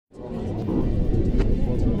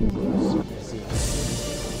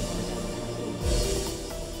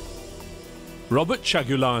Robert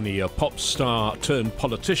Kyagulanyi, a pop star turned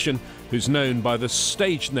politician who's known by the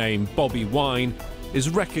stage name Bobi Wine, is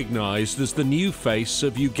recognised as the new face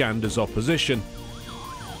of Uganda's opposition.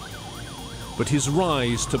 But his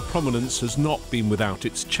rise to prominence has not been without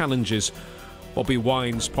its challenges. Bobi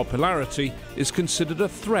Wine's popularity is considered a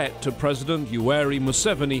threat to President Yoweri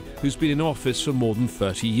Museveni, who's been in office for more than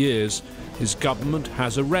 30 years. His government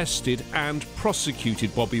has arrested and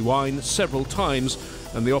prosecuted Bobi Wine several times,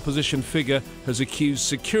 and the opposition figure has accused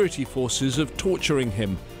security forces of torturing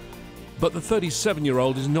him. But the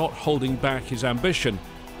 37-year-old is not holding back his ambition.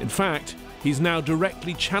 In fact, he's now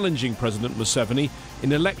directly challenging President Museveni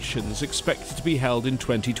in elections expected to be held in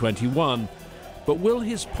 2021. But will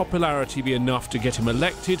his popularity be enough to get him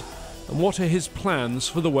elected? And what are his plans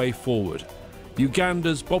for the way forward?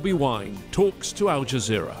 Uganda's Bobi Wine talks to Al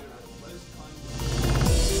Jazeera.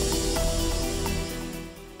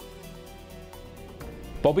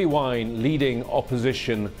 Bobi Wine, leading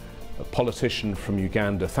opposition politician from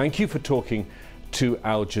Uganda, thank you for talking to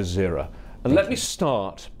Al Jazeera. And let me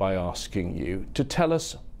start by asking you to tell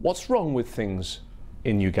us what's wrong with things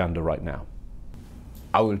in Uganda right now.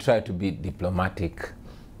 I will try to be diplomatic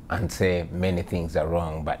and say many things are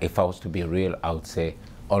wrong, but if I was to be real, I would say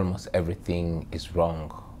almost everything is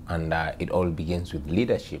wrong, and it all begins with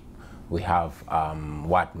leadership. We have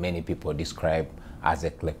what many people describe as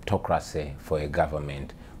a kleptocracy for a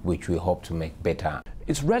government, which we hope to make better.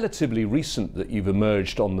 It's relatively recent that you've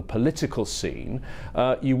emerged on the political scene.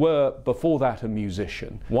 You were, before that, a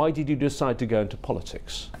musician. Why did you decide to go into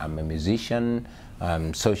politics? I'm a musician,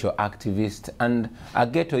 social activist, and a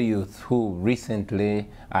ghetto youth who recently,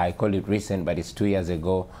 I call it recent, but it's 2 years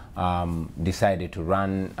ago, decided to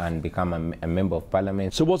run and become a member of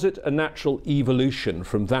parliament. So was it a natural evolution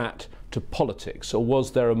from that to politics, or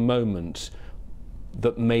was there a moment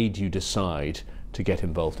that made you decide to get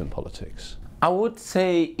involved in politics? I would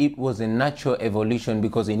say it was a natural evolution,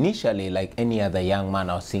 because initially, like any other young man,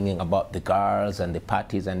 I was singing about the girls and the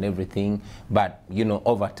parties and everything. But, you know,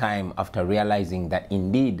 over time, after realizing that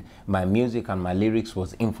indeed my music and my lyrics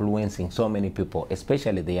was influencing so many people,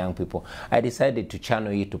 especially the young people, I decided to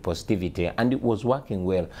channel it to positivity, and it was working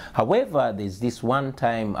well. However, there's this one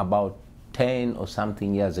time about 10 or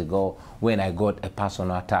something years ago when I got a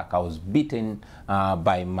personal attack. I was beaten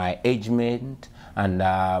by my age mate, and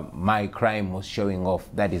my crime was showing off.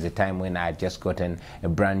 That is a time when I had just gotten a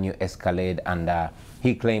brand new Escalade, and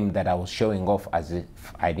he claimed that I was showing off as if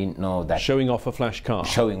I didn't know that. Showing off a flash car?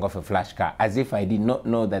 Showing off a flash car, as if I did not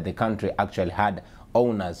know that the country actually had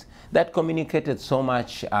owners. That communicated so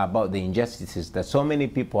much about the injustices that so many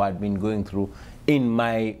people had been going through in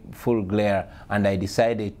my full glare, and I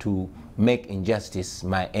decided to make injustice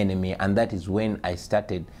my enemy, and that is when I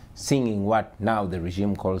started singing what now the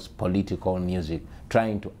regime calls political music,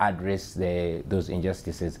 trying to address those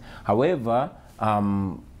injustices. However,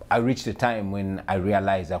 I reached a time when I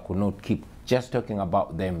realized I could not keep just talking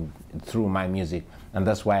about them through my music, and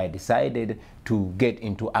that's why I decided to get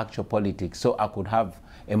into actual politics, so I could have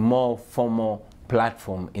a more formal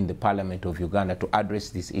platform in the Parliament of Uganda to address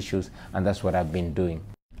these issues, and that's what I've been doing.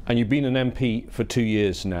 And you've been an MP for 2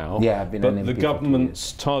 years now. Yeah, I've been an MP. But the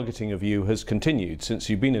government's targeting of you has continued since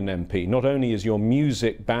you've been an MP. Not only is your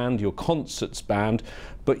music banned, your concerts banned,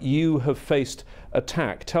 but you have faced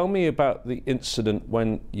attack. Tell me about the incident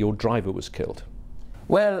when your driver was killed.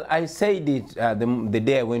 Well, I said it the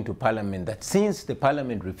day I went to Parliament, that since the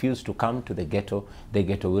Parliament refused to come to the ghetto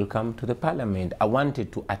will come to the Parliament. I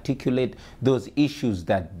wanted to articulate those issues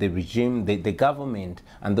that the regime, the government,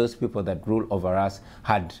 and those people that rule over us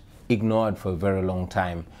had ignored for a very long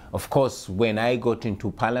time. Of course, when I got into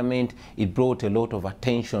Parliament, it brought a lot of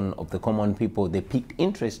attention of the common people. They picked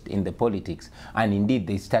interest in the politics, and indeed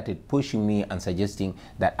they started pushing me and suggesting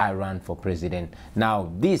that I run for president.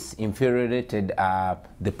 Now, this infuriated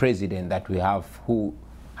the president that we have, who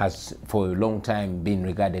has for a long time been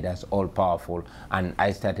regarded as all-powerful, and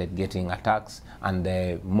I started getting attacks, and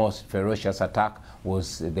the most ferocious attack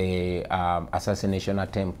was the assassination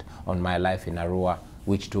attempt on my life in Arua,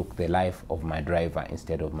 which took the life of my driver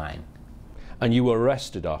instead of mine. And you were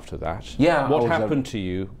arrested after that? Yeah. What happened to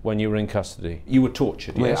you when you were in custody? You were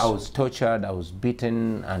tortured, yes? Well, I was tortured, I was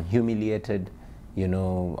beaten and humiliated. You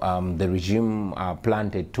know, the regime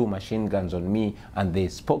planted 2 machine guns on me, and the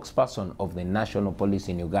spokesperson of the National Police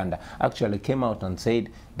in Uganda actually came out and said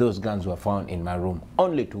those guns were found in my room,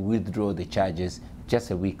 only to withdraw the charges just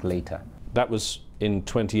a week later. That was in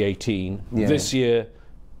 2018. Yeah. This year,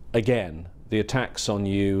 again, the attacks on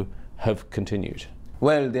you have continued.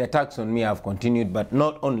 Well, the attacks on me have continued, but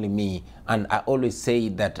not only me. And I always say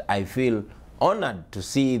that I feel honored to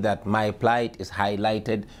see that my plight is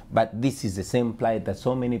highlighted, but this is the same plight that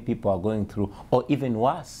so many people are going through, or even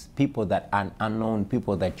worse, people that are unknown,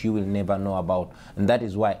 people that you will never know about. And that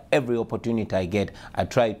is why every opportunity I get, I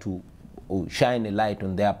try to shine a light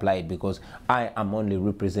on their plight, because I am only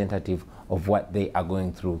representative of what they are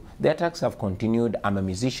going through. The attacks have continued. I'm a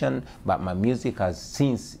musician, but my music has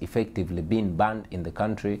since effectively been banned in the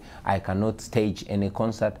country. I cannot stage any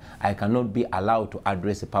concert. I cannot be allowed to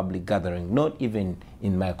address a public gathering, not even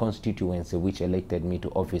in my constituency, which elected me to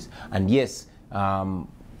office. And yes,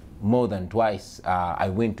 more than twice, I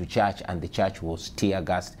went to church and the church was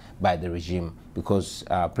tear-gassed by the regime, because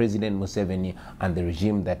President Museveni and the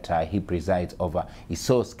regime that he presides over is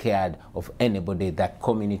so scared of anybody that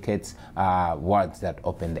communicates words that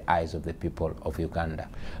open the eyes of the people of Uganda.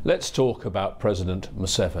 Let's talk about President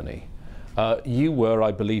Museveni. You were,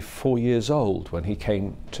 I believe, 4 years old when he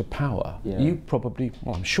came to power. Yeah. You probably,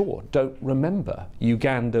 well, I'm sure, don't remember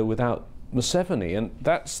Uganda without Museveni, and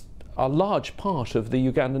that's a large part of the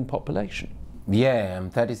Ugandan population. Yeah, I'm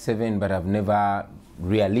 37, but I've never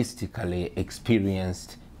realistically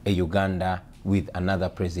experienced a Uganda with another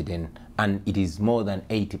president, and it is more than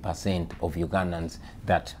 80% of Ugandans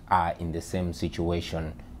that are in the same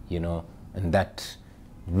situation, you know, and that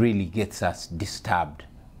really gets us disturbed.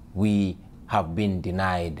 We have been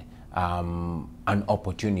denied an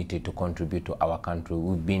opportunity to contribute to our country.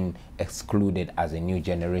 We've been excluded as a new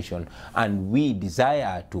generation, and we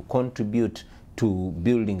desire to contribute to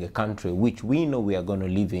building a country which we know we are going to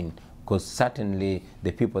live in, because certainly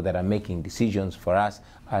the people that are making decisions for us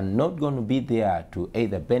are not going to be there to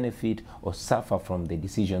either benefit or suffer from the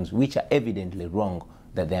decisions which are evidently wrong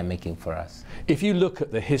that they are making for us. If you look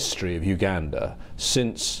at the history of Uganda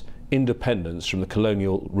since independence from the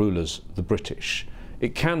colonial rulers, the British,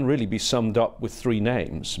 it can really be summed up with three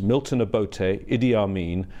names: Milton Obote, Idi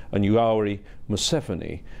Amin, and Yoweri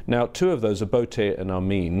Museveni. Now, two of those, Obote and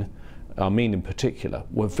Amin in particular,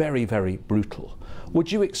 were very, very brutal.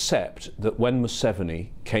 Would you accept that when Museveni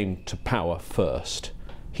came to power first,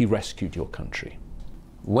 he rescued your country?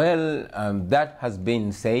 Well, that has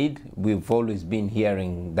been said. We've always been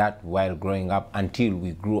hearing that while growing up, until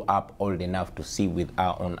we grew up old enough to see with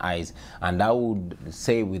our own eyes. And I would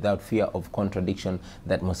say without fear of contradiction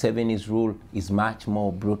that Museveni's rule is much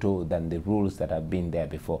more brutal than the rules that have been there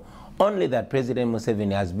before. Only that President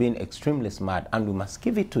Museveni has been extremely smart, and we must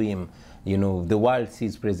give it to him. You know, the world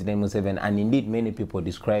sees President Museveni, and indeed many people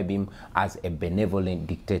describe him as a benevolent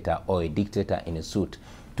dictator, or a dictator in a suit.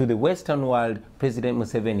 To the Western world, President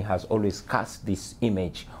Museveni has always cast this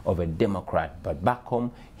image of a democrat, but back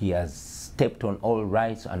home he has stepped on all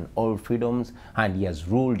rights and all freedoms, and he has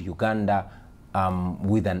ruled Uganda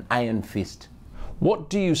with an iron fist. What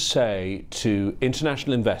do you say to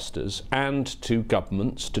international investors and to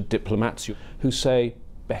governments, to diplomats who say,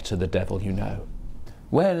 better the devil you know?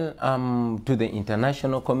 Well, to the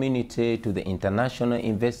international community, to the international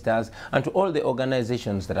investors, and to all the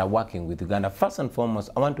organizations that are working with Uganda, first and foremost,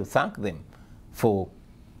 I want to thank them for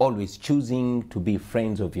always choosing to be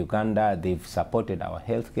friends of Uganda. They've supported our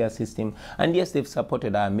healthcare system, and yes, they've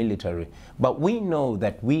supported our military. But we know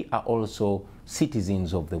that we are also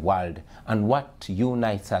citizens of the world, and what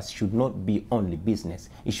unites us should not be only business.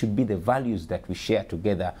 It should be the values that we share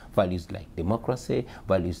together, values like democracy,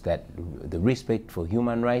 values that the respect for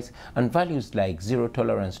human rights, and values like zero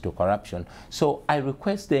tolerance to corruption. So I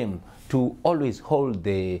request them to always hold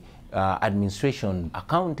the administration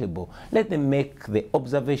accountable. Let them make the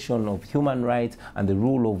observation of human rights and the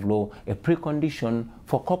rule of law a precondition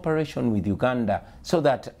for cooperation with Uganda, so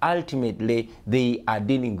that ultimately they are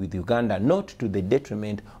dealing with Uganda not to the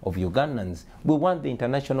detriment of Ugandans. We want the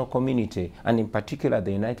international community, and in particular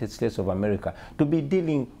the United States of America, to be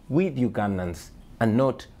dealing with Ugandans and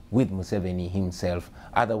not with Museveni himself.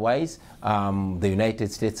 Otherwise, the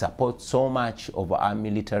United States supports so much of our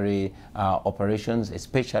military operations,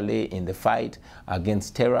 especially in the fight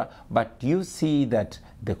against terror. But you see that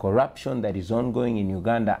the corruption that is ongoing in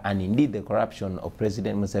Uganda, and indeed the corruption of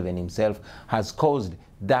President Museveni himself, has caused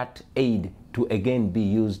that aid to again be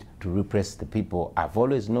used to repress the people. I've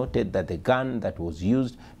always noted that the gun that was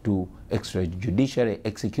used to extrajudicially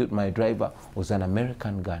execute my driver was an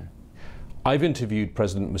American gun. I've interviewed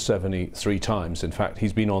President Museveni 3 times. In fact,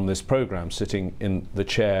 he's been on this program sitting in the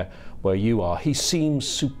chair where you are. He seems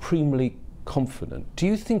supremely confident. Do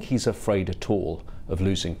you think he's afraid at all of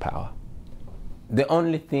losing power? The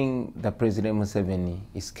only thing that President Museveni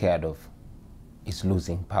is scared of is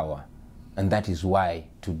losing power. And that is why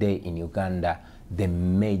today in Uganda, the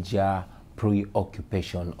major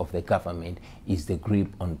preoccupation of the government is the grip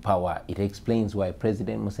on power. It explains why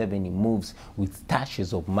President Museveni moves with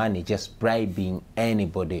stashes of money, just bribing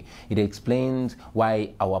anybody. It explains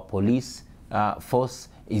why our police force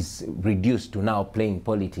is reduced to now playing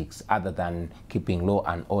politics other than keeping law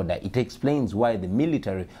and order. It explains why the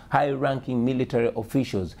military, high-ranking military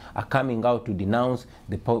officials are coming out to denounce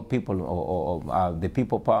the people the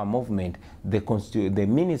People Power movement. The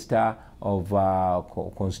Minister of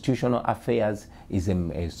Constitutional Affairs is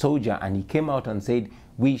a soldier, and he came out and said,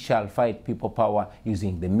 we shall fight people power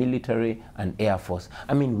using the military and air force.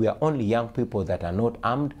 I mean, we are only young people that are not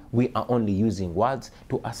armed. We are only using words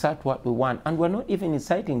to assert what we want. And we're not even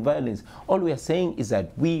inciting violence. All we are saying is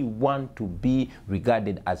that we want to be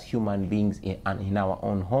regarded as human beings in our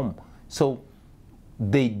own home. So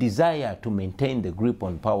the desire to maintain the grip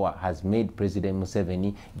on power has made President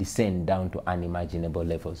Museveni descend down to unimaginable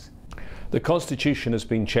levels. The Constitution has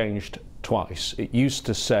been changed twice. It used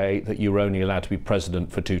to say that you're only allowed to be president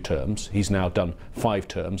for 2 terms. He's now done 5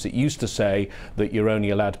 terms. It used to say that you're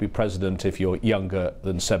only allowed to be president if you're younger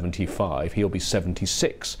than 75. He'll be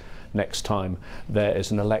 76 next time there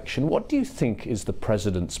is an election. What do you think is the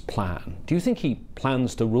president's plan? Do you think he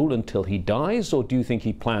plans to rule until he dies, or do you think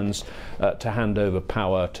he plans to hand over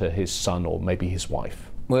power to his son or maybe his wife?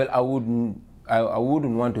 Well, I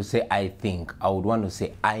wouldn't want to say I think. I would want to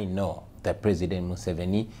say I know that President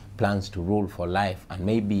Museveni plans to rule for life, and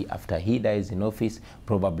maybe after he dies in office,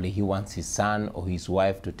 probably he wants his son or his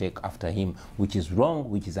wife to take after him, which is wrong,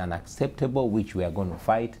 which is unacceptable, which we are going to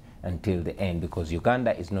fight until the end, because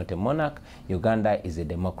Uganda is not a monarch. Uganda is a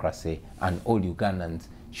democracy, and all Ugandans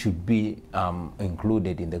should be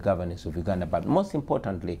included in the governance of Uganda. But most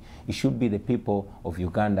importantly, it should be the people of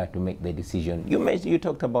Uganda to make the decision. You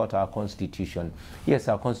talked about our constitution. Yes,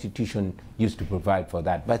 our constitution used to provide for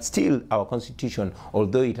that, but still our constitution,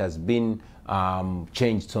 although it has been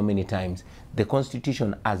changed so many times, the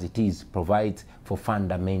constitution as it is provides for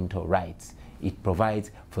fundamental rights. It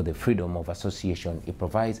provides for the freedom of association. It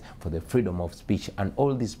provides for the freedom of speech, and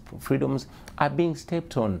all these freedoms are being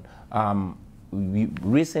stepped on.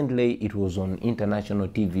 Recently, it was on international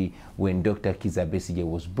TV when Dr. Kizza Besigye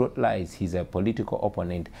was brutalized. He's a political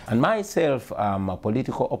opponent. And myself, I'm a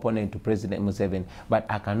political opponent to President Museveni, but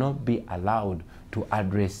I cannot be allowed to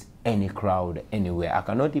address any crowd anywhere. I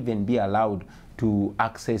cannot even be allowed to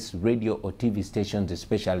access radio or TV stations,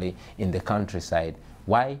 especially in the countryside.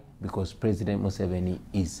 Why? Because President Museveni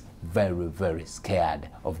is very, very scared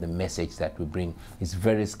of the message that we bring. He's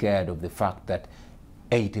very scared of the fact that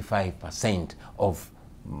 85% of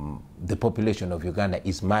the population of Uganda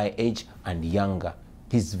is my age and younger.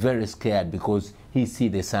 He's very scared because he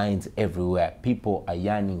sees the signs everywhere. People are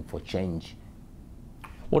yearning for change.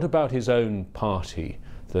 What about his own party,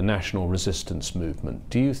 the National Resistance Movement?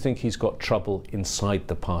 Do you think he's got trouble inside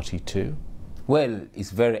the party too? Well,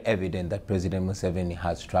 it's very evident that President Museveni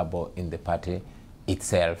has trouble in the party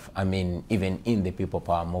itself. I mean, even in the People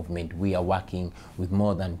Power movement, we are working with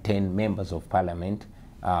more than 10 members of parliament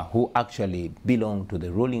who actually belong to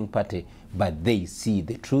the ruling party, but they see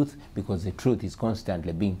the truth, because the truth is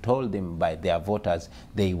constantly being told them by their voters.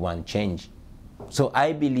 They want change. So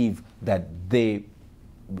I believe that the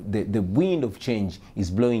wind of change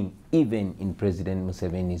is blowing even in President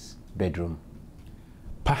Museveni's bedroom.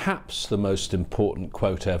 Perhaps the most important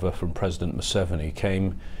quote ever from President Museveni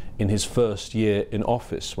came in his first year in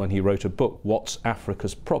office, when he wrote a book, What's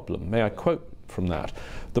Africa's Problem? May I quote from that?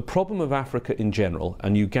 The problem of Africa in general,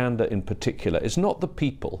 and Uganda in particular, is not the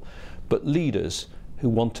people, but leaders who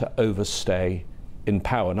want to overstay in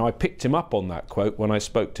power. Now, I picked him up on that quote when I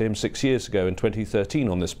spoke to him 6 years ago in 2013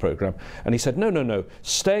 on this programme, and he said, no,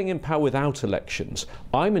 staying in power without elections.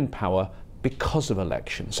 I'm in power because of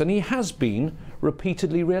elections. And he has been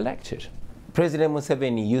repeatedly re-elected. President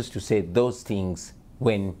Museveni used to say those things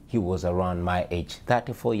when he was around my age.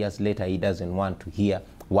 34 years later, he doesn't want to hear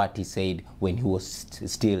what he said when he was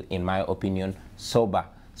still, in my opinion, sober.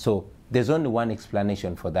 So there's only one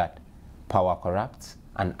explanation for that. Power corrupts,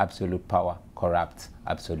 and absolute power corrupts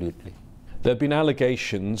absolutely. There have been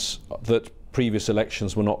allegations that previous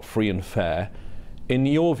elections were not free and fair. In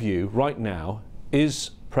your view, right now,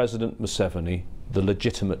 is President Museveni the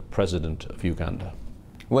legitimate president of Uganda?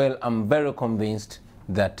 Well, I'm very convinced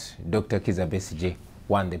that Dr. Kizza Besigye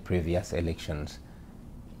won the previous elections.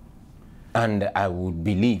 And I would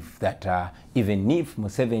believe that even if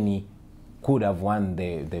Museveni could have won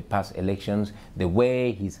the past elections, the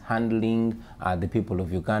way he's handling the people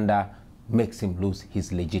of Uganda makes him lose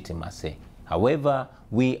his legitimacy. However,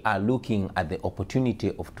 we are looking at the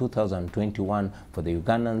opportunity of 2021 for the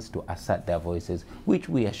Ugandans to assert their voices, which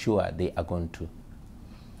we are sure they are going to.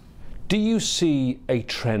 Do you see a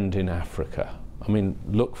trend in Africa? I mean,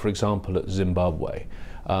 look, for example, at Zimbabwe.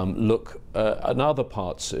 Look at other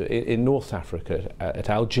parts in North Africa, at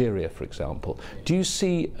Algeria, for example. Do you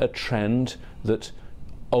see a trend that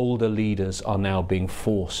older leaders are now being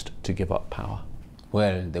forced to give up power?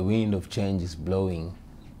 Well, the wind of change is blowing.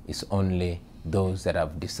 It's only those that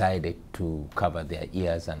have decided to cover their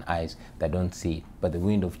ears and eyes that don't see it. But the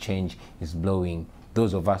wind of change is blowing.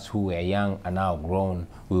 Those of us who were young are now grown.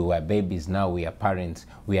 We were babies, now we are parents.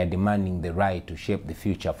 We are demanding the right to shape the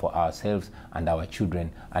future for ourselves and our children,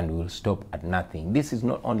 and we will stop at nothing. This is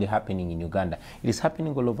not only happening in Uganda, it is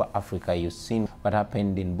happening all over Africa. You've seen what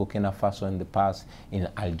happened in Burkina Faso in the past, in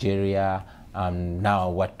Algeria, now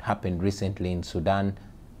what happened recently in Sudan.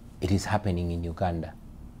 It is happening in Uganda.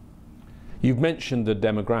 You've mentioned the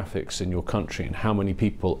demographics in your country and how many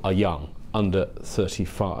people are young, under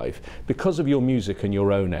 35. Because of your music and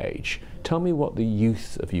your own age, tell me what the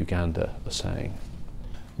youth of Uganda are saying.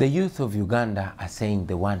 The youth of Uganda are saying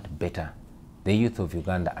they want better. The youth of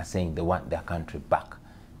Uganda are saying they want their country back.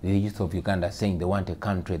 The youth of Uganda are saying they want a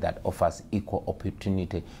country that offers equal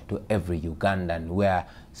opportunity to every Ugandan, where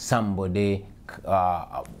somebody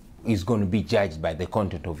is going to be judged by the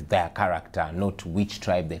content of their character, not which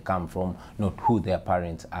tribe they come from, not who their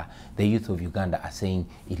parents are. The youth of Uganda are saying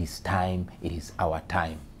it is time, it is our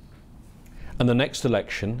time. And the next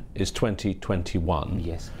election is 2021.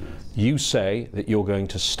 Yes, please. You say that you're going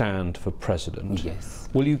to stand for president. Yes.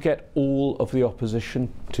 Will you get all of the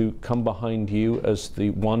opposition to come behind you as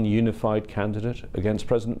the one unified candidate against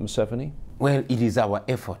President Museveni? Well, it is our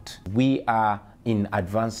effort. We are in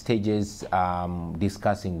advanced stages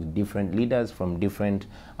discussing with different leaders from different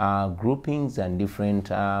groupings and different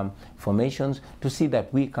formations to see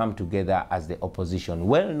that we come together as the opposition,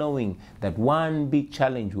 well knowing that one big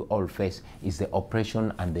challenge we all face is the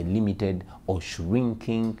oppression and the limited or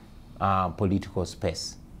shrinking political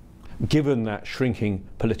space. Given that shrinking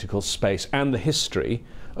political space and the history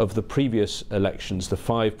of the previous elections, the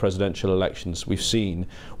 5 presidential elections we've seen,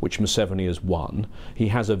 which Museveni has won, he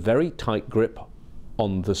has a very tight grip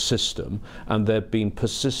on the system, and there have been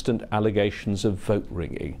persistent allegations of vote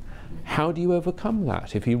rigging. How do you overcome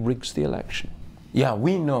that if he rigs the election? Yeah,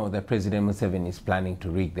 we know that President Museveni is planning to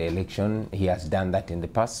rig the election. He has done that in the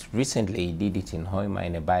past. Recently, he did it in Hoima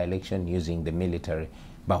in a by-election using the military.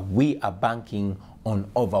 But we are banking on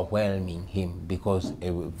overwhelming him, because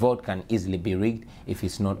a vote can easily be rigged if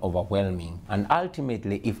it's not overwhelming. And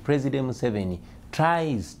ultimately, if President Museveni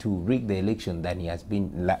tries to rig the election than he has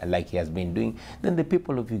been, like he has been doing, then the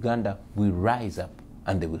people of Uganda will rise up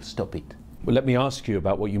and they will stop it. Well, let me ask you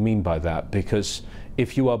about what you mean by that, because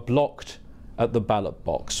if you are blocked at the ballot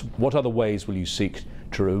box, what other ways will you seek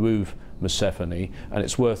to remove Museveni? And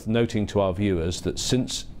it's worth noting to our viewers that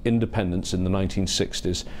since independence in the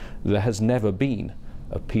 1960s, there has never been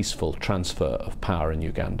a peaceful transfer of power in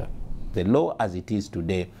Uganda. The law as it is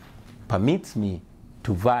today permits me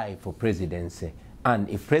to vie for presidency. And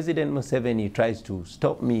if President Museveni tries to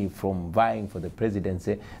stop me from vying for the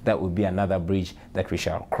presidency, that would be another bridge that we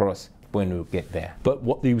shall cross when we get there. But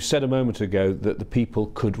what you said a moment ago, that the people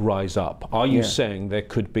could rise up. Are you saying there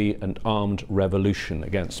could be an armed revolution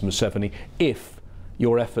against Museveni if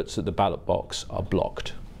your efforts at the ballot box are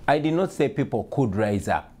blocked? I did not say people could rise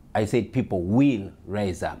up. I said people will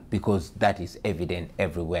rise up, because that is evident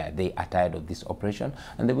everywhere. They are tired of this oppression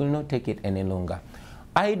and they will not take it any longer.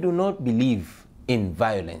 I do not believe in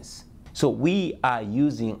violence. So we are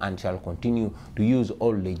using and shall continue to use all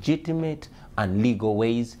legitimate and legal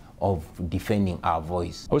ways of defending our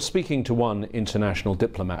voice. I was speaking to one international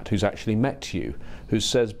diplomat who's actually met you, who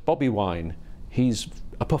says Bobi Wine, he's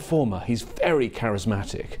a performer, he's very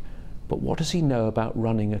charismatic, but what does he know about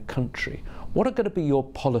running a country? What are going to be your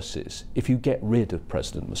policies if you get rid of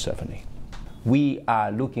President Museveni? We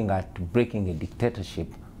are looking at breaking a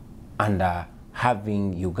dictatorship and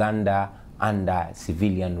having Uganda under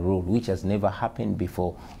civilian rule, which has never happened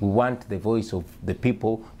before. We want the voice of the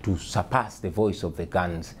people to surpass the voice of the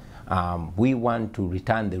guns. We want to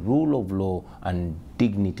return the rule of law and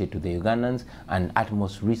dignity to the Ugandans and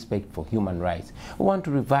utmost respect for human rights. We want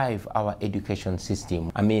to revive our education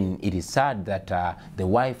system. I mean, it is sad that the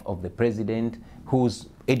wife of the president, whose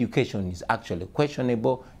education is actually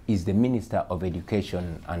questionable, is the Minister of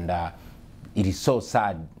Education, and it is so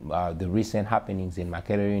sad, the recent happenings in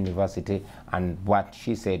Makerere University and what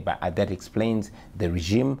she said, but that explains the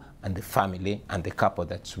regime and the family and the couple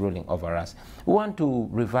that's ruling over us. We want to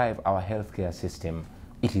revive our healthcare system.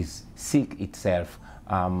 It is sick itself.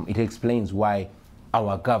 It explains why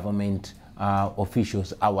our government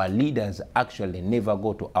officials, our leaders actually never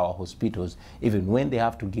go to our hospitals. Even when they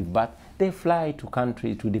have to give birth, they fly to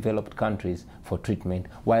countries, to developed countries for treatment,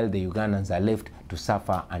 while the Ugandans are left to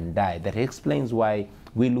suffer and die. That explains why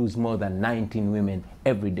we lose more than 19 women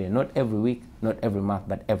every day, not every week, not every month,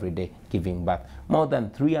 but every day giving birth. More than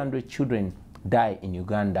 300 children die in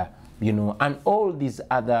Uganda, you know, and all these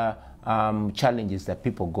other challenges that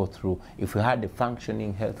people go through. If we had a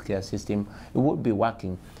functioning healthcare system, it would be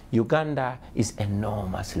working. Uganda is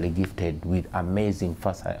enormously gifted with amazing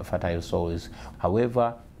fertile soils.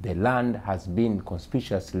 However, the land has been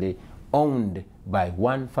conspicuously owned by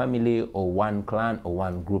one family or one clan or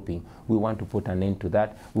one grouping. We want to put an end to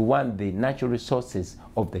that. We want the natural resources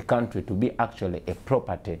of the country to be actually a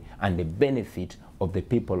property and a benefit of the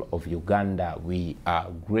people of Uganda. We are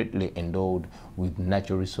greatly endowed with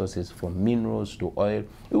natural resources, from minerals to oil.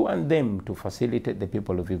 We want them to facilitate the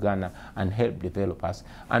people of Uganda and help develop us.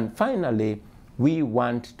 And finally, we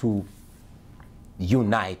want to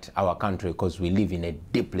unite our country, because we live in a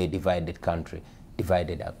deeply divided country,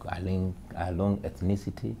 divided along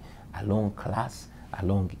ethnicity, along class,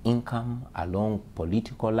 along income, along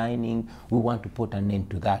political lining. We want to put an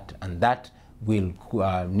end to that, and that will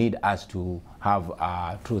need us to have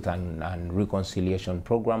a truth and reconciliation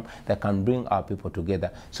program that can bring our people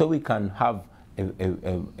together, so we can have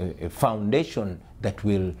a foundation that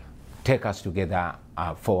will take us together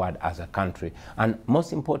forward as a country. And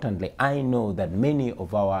most importantly, I know that many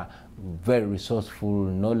of our very resourceful,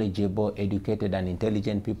 knowledgeable, educated and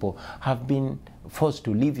intelligent people have been forced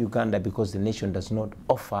to leave Uganda because the nation does not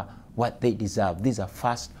offer what they deserve. These are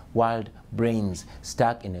first world brains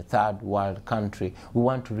stuck in a third world country. We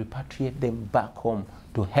want to repatriate them back home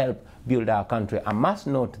to help build our country. I must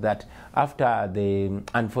note that after the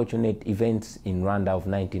unfortunate events in Rwanda of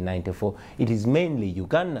 1994, it is mainly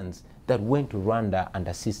Ugandans that went to Rwanda and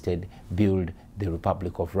assisted build the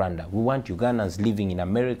Republic of Rwanda. We want Ugandans living in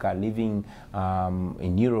America, living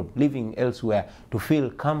in Europe, living elsewhere, to feel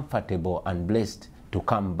comfortable and blessed to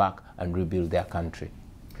come back and rebuild their country.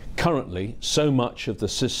 Currently, so much of the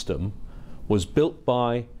system was built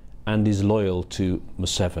by and is loyal to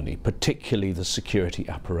Museveni, particularly the security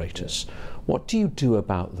apparatus. What do you do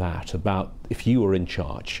about that, about, if you were in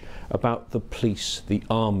charge, about the police, the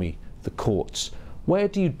army, the courts? Where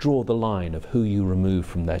do you draw the line of who you remove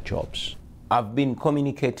from their jobs? I've been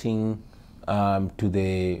communicating to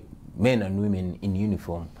the men and women in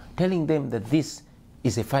uniform, telling them that this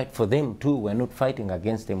is a fight for them too. We're not fighting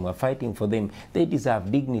against them, we're fighting for them. They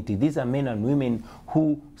deserve dignity. These are men and women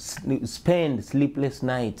who spend sleepless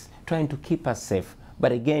nights trying to keep us safe.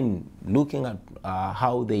 But again, looking at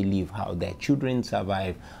how they live, how their children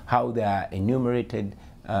survive, how they are enumerated,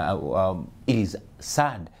 it is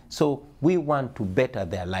sad. So we want to better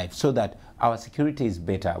their lives so that our security is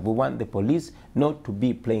better. We want the police not to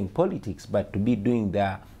be playing politics, but to be doing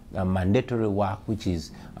their mandatory work, which is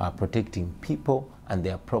protecting people and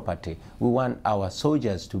their property. We want our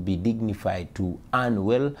soldiers to be dignified, to earn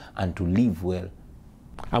well and to live well.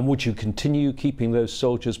 And would you continue keeping those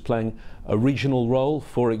soldiers playing a regional role?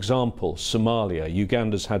 For example, Somalia.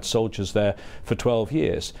 Uganda's had soldiers there for 12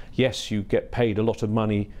 years. Yes, you get paid a lot of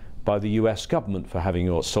money by the US government for having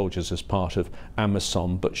your soldiers as part of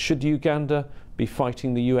AMISOM, but should Uganda be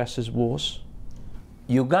fighting the US's wars?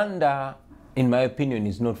 Uganda, in my opinion,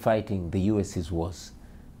 is not fighting the US's wars.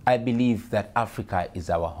 I believe that Africa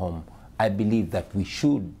is our home. I believe that we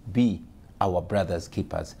should be our brothers'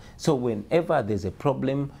 keepers. So whenever there's a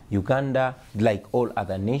problem, Uganda, like all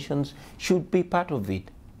other nations, should be part of it,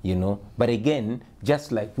 you know. But again,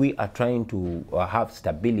 just like we are trying to have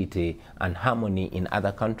stability and harmony in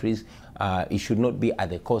other countries, it should not be at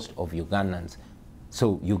the cost of Ugandans.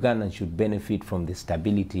 So Ugandans should benefit from the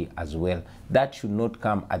stability as well. That should not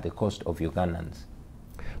come at the cost of Ugandans.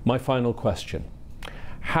 My final question.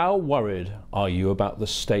 How worried are you about the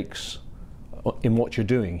stakes in what you're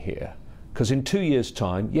doing here? Because in 2 years'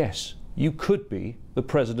 time, yes, you could be the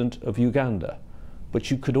president of Uganda,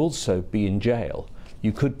 but you could also be in jail,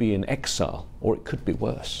 you could be in exile, or it could be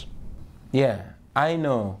worse. Yeah, I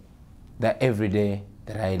know that every day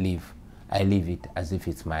that I live it as if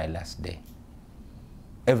it's my last day.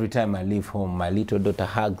 Every time I leave home, my little daughter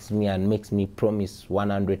hugs me and makes me promise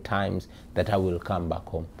 100 times that I will come back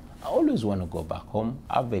home. I always want to go back home.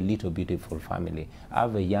 I have a little beautiful family. I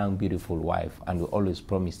have a young beautiful wife, and we always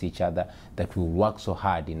promised each other that we will work so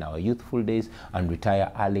hard in our youthful days and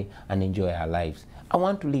retire early and enjoy our lives. I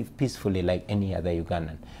want to live peacefully like any other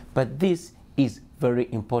Ugandan. But this is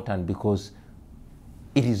very important because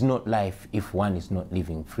it is not life if one is not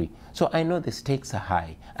living free. So I know the stakes are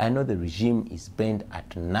high. I know the regime is bent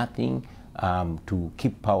at nothing to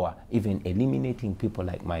keep power, even eliminating people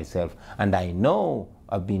like myself. And I know,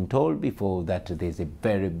 I've been told before, that there's a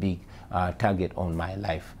very big target on my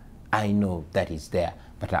life. I know that is there,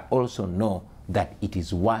 but I also know that it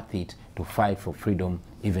is worth it to fight for freedom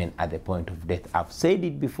even at the point of death. I've said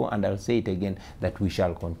it before and I'll say it again, that we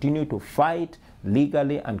shall continue to fight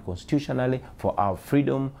legally and constitutionally for our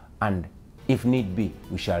freedom, and if need be,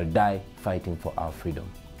 we shall die fighting for our freedom.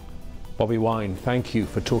 Bobi Wine, thank you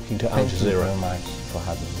for talking to Al Jazeera. Thank you very much for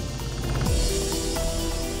having me.